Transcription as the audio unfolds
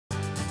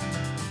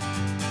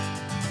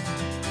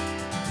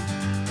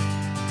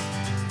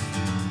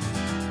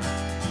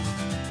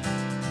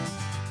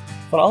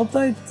Vir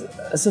altyd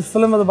is 'n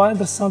film wat 'n baie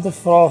interessante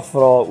vraag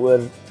vra oor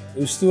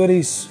hoe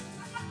stories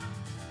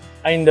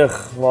eindig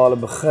waar hulle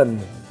begin.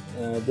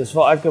 Dis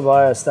waar ek 'n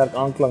baie sterk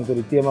aanklank tot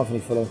die tema van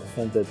die film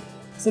gevind het.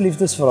 Dit is 'n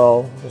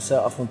liefdesverhaal, dit is 'n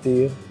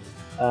avontuur.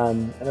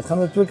 En dit gaan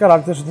met twee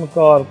karakters wat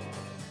mekaar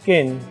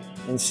ken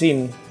en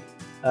sien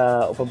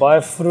op 'n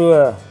baie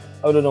vroeë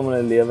ouderdom in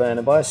hulle lewe en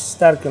 'n baie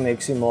sterk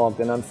koneksie maak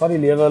en dan vat die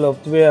lewe hulle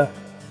op twee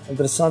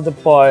interessante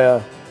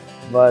paaie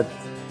wat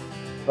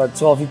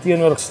so die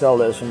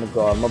teenoorgestelde is van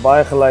mekaar, maar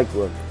baie gelyk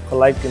ook,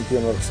 gelyk en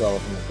teenoorgestelde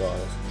van mekaar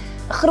is.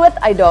 'n Groot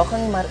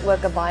uitdaging, maar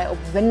ook 'n baie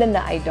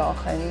opwindende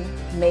uitdaging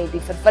met die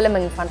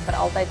vervulling van Vir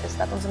Altyd is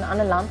dat ons in 'n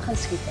ander land gaan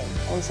skiet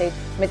het. Ons het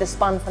met 'n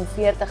span van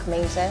 40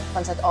 mense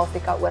van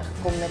Suid-Afrika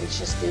oorgekom na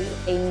Mauritius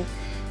toe en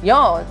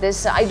ja,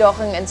 dis 'n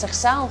uitdaging in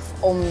sigself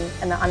om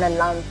in 'n ander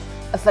land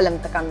 'n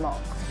film te kan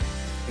maak.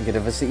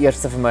 Dit was die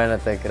eerste vir my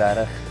dat ek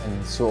regtig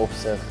in so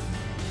opsig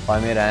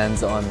baie meer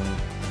hands-on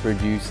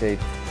produce het,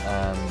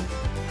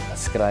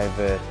 as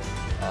skrywer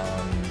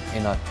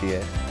en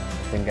akteur.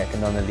 Ek dink ek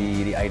en Annelie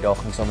hierdie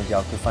uitdaging saam met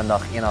Jaco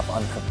vandag eenaf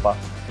aangepak.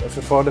 As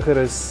vervaardiger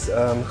is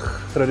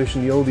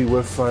tradisioneel die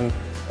hoof van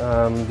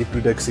die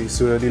produksie,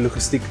 so die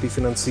logistiek, die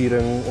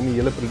finansiering om die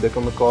hele produk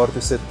aan mekaar te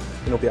sit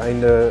en op die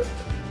einde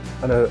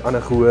aan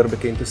 'n gehoor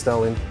bekend te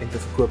stel en te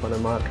verkoop aan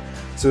 'n mark.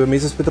 So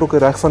mense is betrokke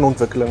reg van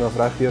ontwikkeling af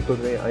reg deur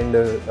tot die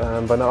einde,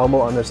 wanneer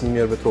almal anders nie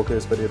meer betrokke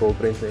is by die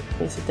rolprent nie.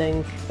 Mense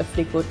dink 'n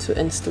fliek word so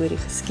in storie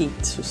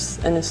geskiet, soos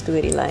in 'n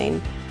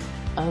storielyn.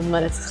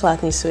 Maar dit is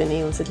glad nie so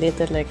nie. Ons het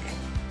letterlik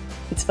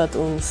iets wat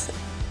ons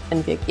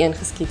in week 1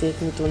 geskiet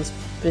het, moet ons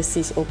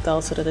presies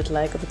optel sodat dit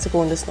lyk of dit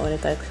sekondes na die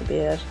tyd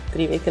gebeur,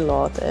 3 weke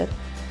later.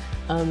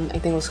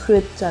 Ek dink ons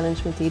groot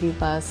challenge met hierdie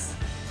was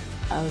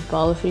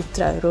behalwe vir die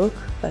trourok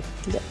wat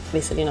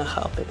Wesley nog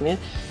gehelp het mee.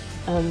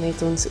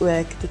 Het ons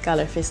ook die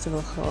Color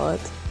Festival gehad.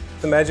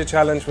 The major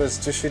challenge was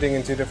just shooting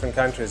in 2 different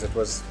countries.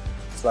 It's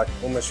like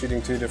almost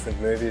shooting 2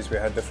 different movies. We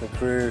had different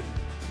crew.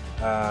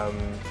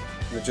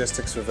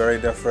 Logistics were very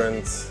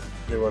different.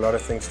 There were a lot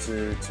of things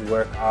to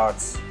work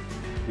out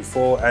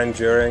before and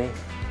during.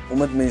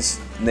 Omdat mens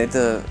net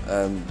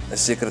 'n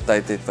sekere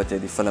tyd het wat jy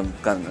die film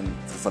kan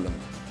verfilm,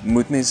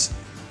 moet mens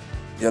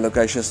jou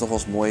locations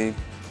nogals mooi.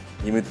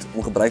 Jy moet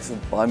hom gebruik vir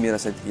baie meer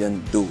as net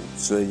een doel.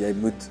 So jy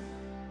moet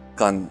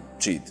kan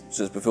cheat.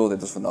 Soos byvoorbeeld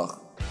het ons vandag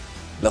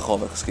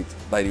lughawe geskiet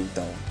by die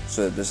hotel.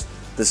 So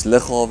dis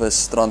lughawe,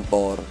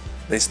 strandbar,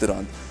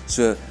 restaurant.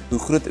 So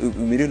hoe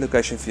meer die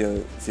location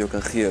vir jou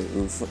kan gee,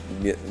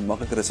 hoe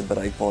makliker is dit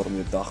bereikbaar om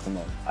jou dag te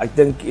maak. Ek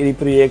dink hierdie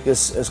projek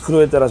is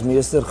groter as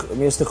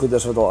meeste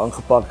goeders wat al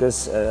aangepak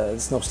is. Dit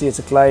is nog steeds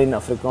 'n klein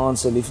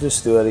Afrikaanse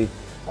liefdesstorie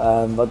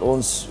wat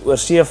ons oor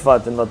see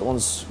vat en wat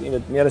ons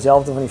meer as die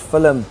helfte van die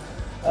film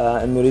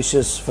in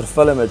Mauritius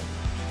verfilm het.